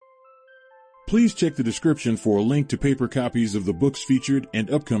Please check the description for a link to paper copies of the books featured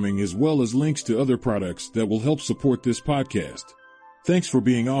and upcoming, as well as links to other products that will help support this podcast. Thanks for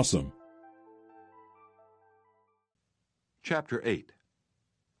being awesome. Chapter 8.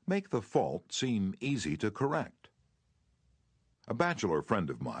 Make the fault seem easy to correct. A bachelor friend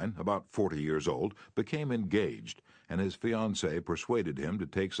of mine, about 40 years old, became engaged, and his fiancée persuaded him to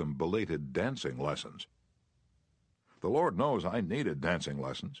take some belated dancing lessons. "The Lord knows I needed dancing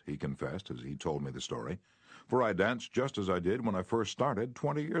lessons," he confessed as he told me the story, "for I danced just as I did when I first started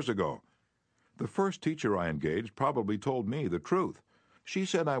 20 years ago. The first teacher I engaged probably told me the truth. She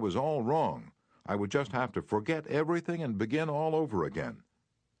said I was all wrong. I would just have to forget everything and begin all over again.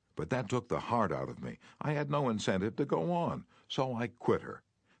 But that took the heart out of me. I had no incentive to go on, so I quit her.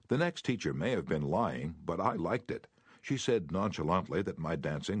 The next teacher may have been lying, but I liked it. She said nonchalantly that my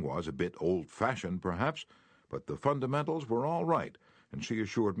dancing was a bit old-fashioned, perhaps, but the fundamentals were all right, and she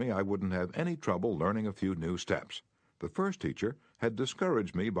assured me I wouldn't have any trouble learning a few new steps. The first teacher had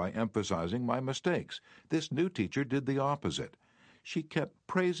discouraged me by emphasizing my mistakes. This new teacher did the opposite. She kept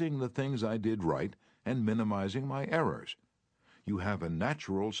praising the things I did right and minimizing my errors. "You have a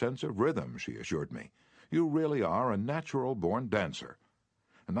natural sense of rhythm," she assured me. "You really are a natural-born dancer."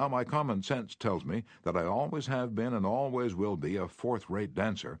 And now my common sense tells me that I always have been and always will be a fourth-rate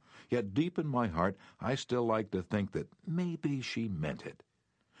dancer, yet deep in my heart I still like to think that maybe she meant it.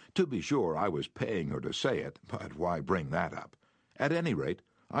 To be sure, I was paying her to say it, but why bring that up? At any rate,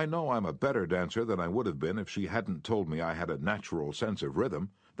 I know I'm a better dancer than I would have been if she hadn't told me I had a natural sense of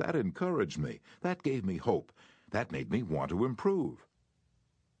rhythm. That encouraged me. That gave me hope. That made me want to improve.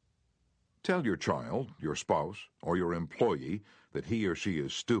 Tell your child, your spouse, or your employee that he or she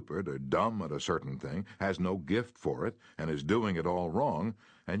is stupid or dumb at a certain thing, has no gift for it, and is doing it all wrong,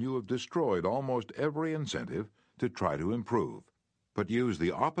 and you have destroyed almost every incentive to try to improve. But use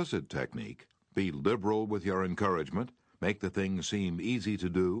the opposite technique. Be liberal with your encouragement. Make the thing seem easy to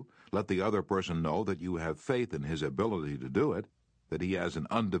do. Let the other person know that you have faith in his ability to do it, that he has an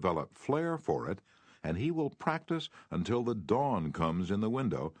undeveloped flair for it, and he will practice until the dawn comes in the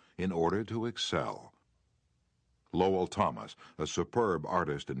window in order to excel. Lowell Thomas, a superb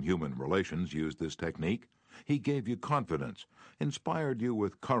artist in human relations, used this technique. He gave you confidence, inspired you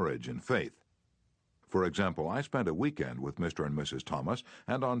with courage and faith. For example, I spent a weekend with Mr. and Mrs. Thomas,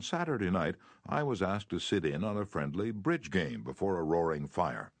 and on Saturday night I was asked to sit in on a friendly bridge game before a roaring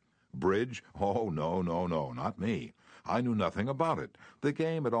fire. Bridge? Oh, no, not me. I knew nothing about it. The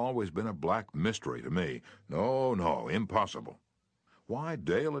game had always been a black mystery to me. No, impossible. "Why,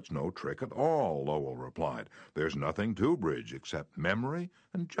 Dale, it's no trick at all," Lowell replied. "There's nothing to bridge except memory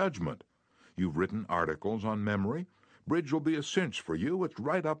and judgment. You've written articles on memory. Bridge will be a cinch for you. It's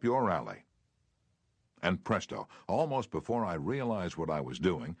right up your alley." And presto, almost before I realized what I was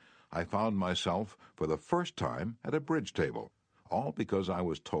doing, I found myself for the first time at a bridge table, all because I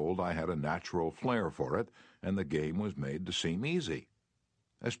was told I had a natural flair for it, and the game was made to seem easy.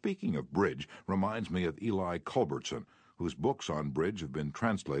 Speaking of bridge reminds me of Eli Culbertson, whose books on bridge have been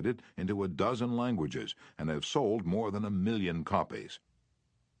translated into a dozen languages and have sold more than 1 million copies.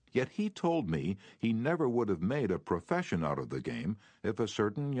 Yet he told me he never would have made a profession out of the game if a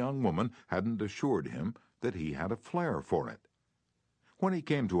certain young woman hadn't assured him that he had a flair for it. When he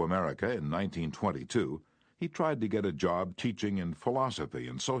came to America in 1922, he tried to get a job teaching in philosophy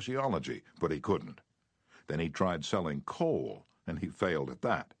and sociology, but he couldn't. Then he tried selling coal, and he failed at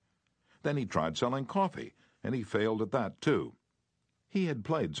that. Then he tried selling coffee, and he failed at that too. He had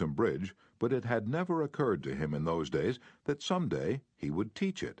played some bridge, but it had never occurred to him in those days that someday he would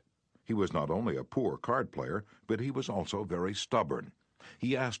teach it. He was not only a poor card player, but he was also very stubborn.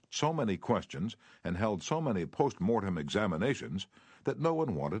 He asked so many questions and held so many post-mortem examinations that no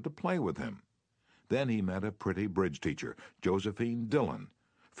one wanted to play with him. Then he met a pretty bridge teacher, Josephine Dillon,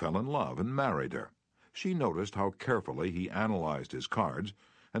 fell in love and married her. She noticed how carefully he analyzed his cards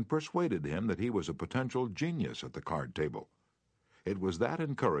and persuaded him that he was a potential genius at the card table. It was that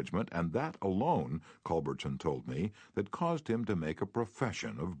encouragement, and that alone, Culbertson told me, that caused him to make a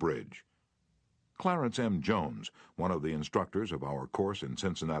profession of bridge. Clarence M. Jones, one of the instructors of our course in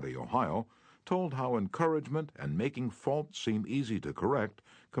Cincinnati, Ohio, told how encouragement and making faults seem easy to correct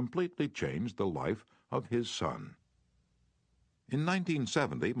completely changed the life of his son. In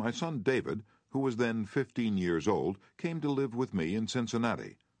 1970, my son David, who was then 15 years old, came to live with me in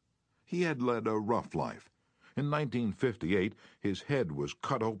Cincinnati. He had led a rough life. In 1958, his head was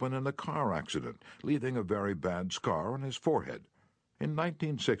cut open in a car accident, leaving a very bad scar on his forehead. In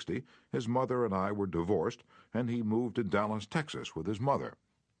 1960, his mother and I were divorced, and he moved to Dallas, Texas with his mother.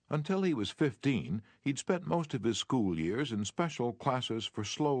 Until he was 15, he'd spent most of his school years in special classes for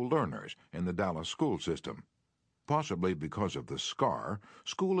slow learners in the Dallas school system. Possibly because of the scar,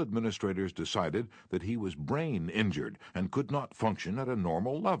 school administrators decided that he was brain injured and could not function at a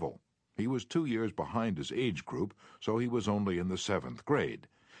normal level. He was 2 years behind his age group, so he was only in the 7th grade.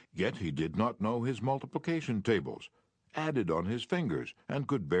 Yet he did not know his multiplication tables, added on his fingers, and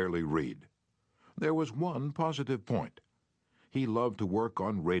could barely read. There was one positive point. He loved to work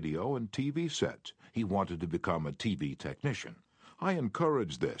on radio and TV sets. He wanted to become a TV technician. I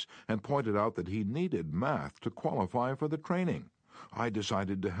encouraged this and pointed out that he needed math to qualify for the training. I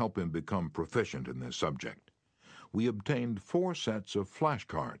decided to help him become proficient in this subject. We obtained 4 sets of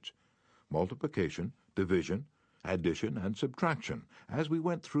flashcards: multiplication, division, addition, and subtraction. As we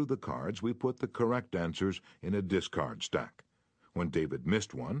went through the cards, we put the correct answers in a discard stack. When David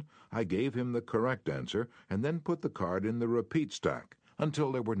missed one, I gave him the correct answer and then put the card in the repeat stack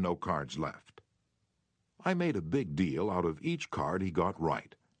until there were no cards left. I made a big deal out of each card he got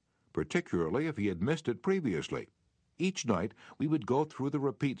right, particularly if he had missed it previously. Each night we would go through the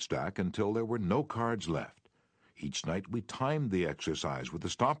repeat stack until there were no cards left. Each night we timed the exercise with a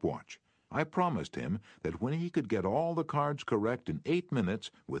stopwatch. I promised him that when he could get all the cards correct in 8 minutes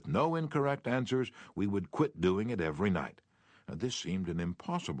with no incorrect answers, we would quit doing it every night. This seemed an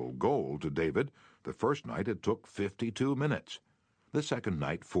impossible goal to David. The first night it took 52 minutes. The second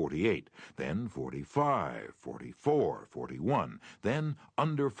night, 48, then 45, 44, 41, then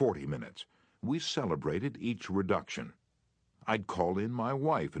under 40 minutes. We celebrated each reduction. I'd call in my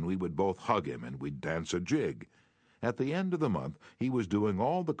wife and we would both hug him and we'd dance a jig. At the end of the month, he was doing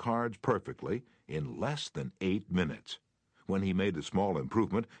all the cards perfectly in less than 8 minutes. When he made a small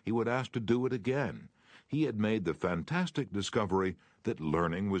improvement, he would ask to do it again. He had made the fantastic discovery that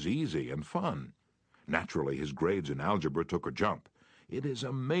learning was easy and fun. Naturally, his grades in algebra took a jump. It is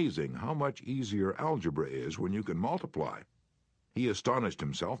amazing how much easier algebra is when you can multiply. He astonished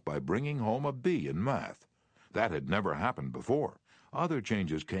himself by bringing home a B in math. That had never happened before. Other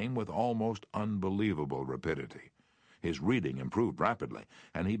changes came with almost unbelievable rapidity. His reading improved rapidly,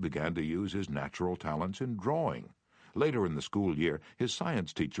 and he began to use his natural talents in drawing. Later in the school year, his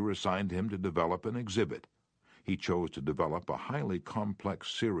science teacher assigned him to develop an exhibit. He chose to develop a highly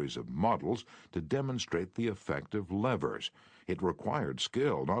complex series of models to demonstrate the effect of levers. It required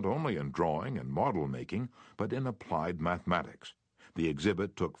skill not only in drawing and model making, but in applied mathematics. The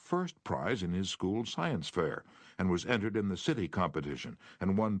exhibit took first prize in his school science fair and was entered in the city competition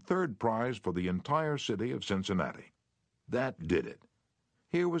and won third prize for the entire city of Cincinnati. That did it.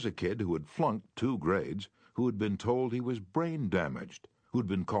 Here was a kid who had flunked 2 grades, who had been told he was brain damaged, who'd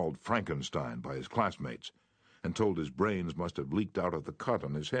been called Frankenstein by his classmates, and told his brains must have leaked out of the cut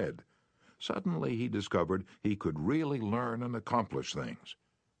on his head. Suddenly he discovered he could really learn and accomplish things.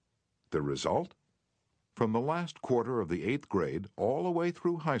 The result? From the last quarter of the 8th grade all the way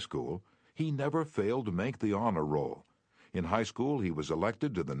through high school, he never failed to make the honor roll. In high school, he was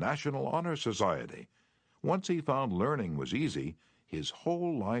elected to the National Honor Society. Once he found learning was easy, his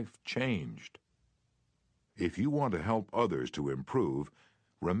whole life changed. If you want to help others to improve,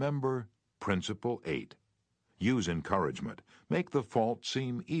 remember Principle 8. Use encouragement. Make the fault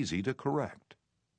seem easy to correct.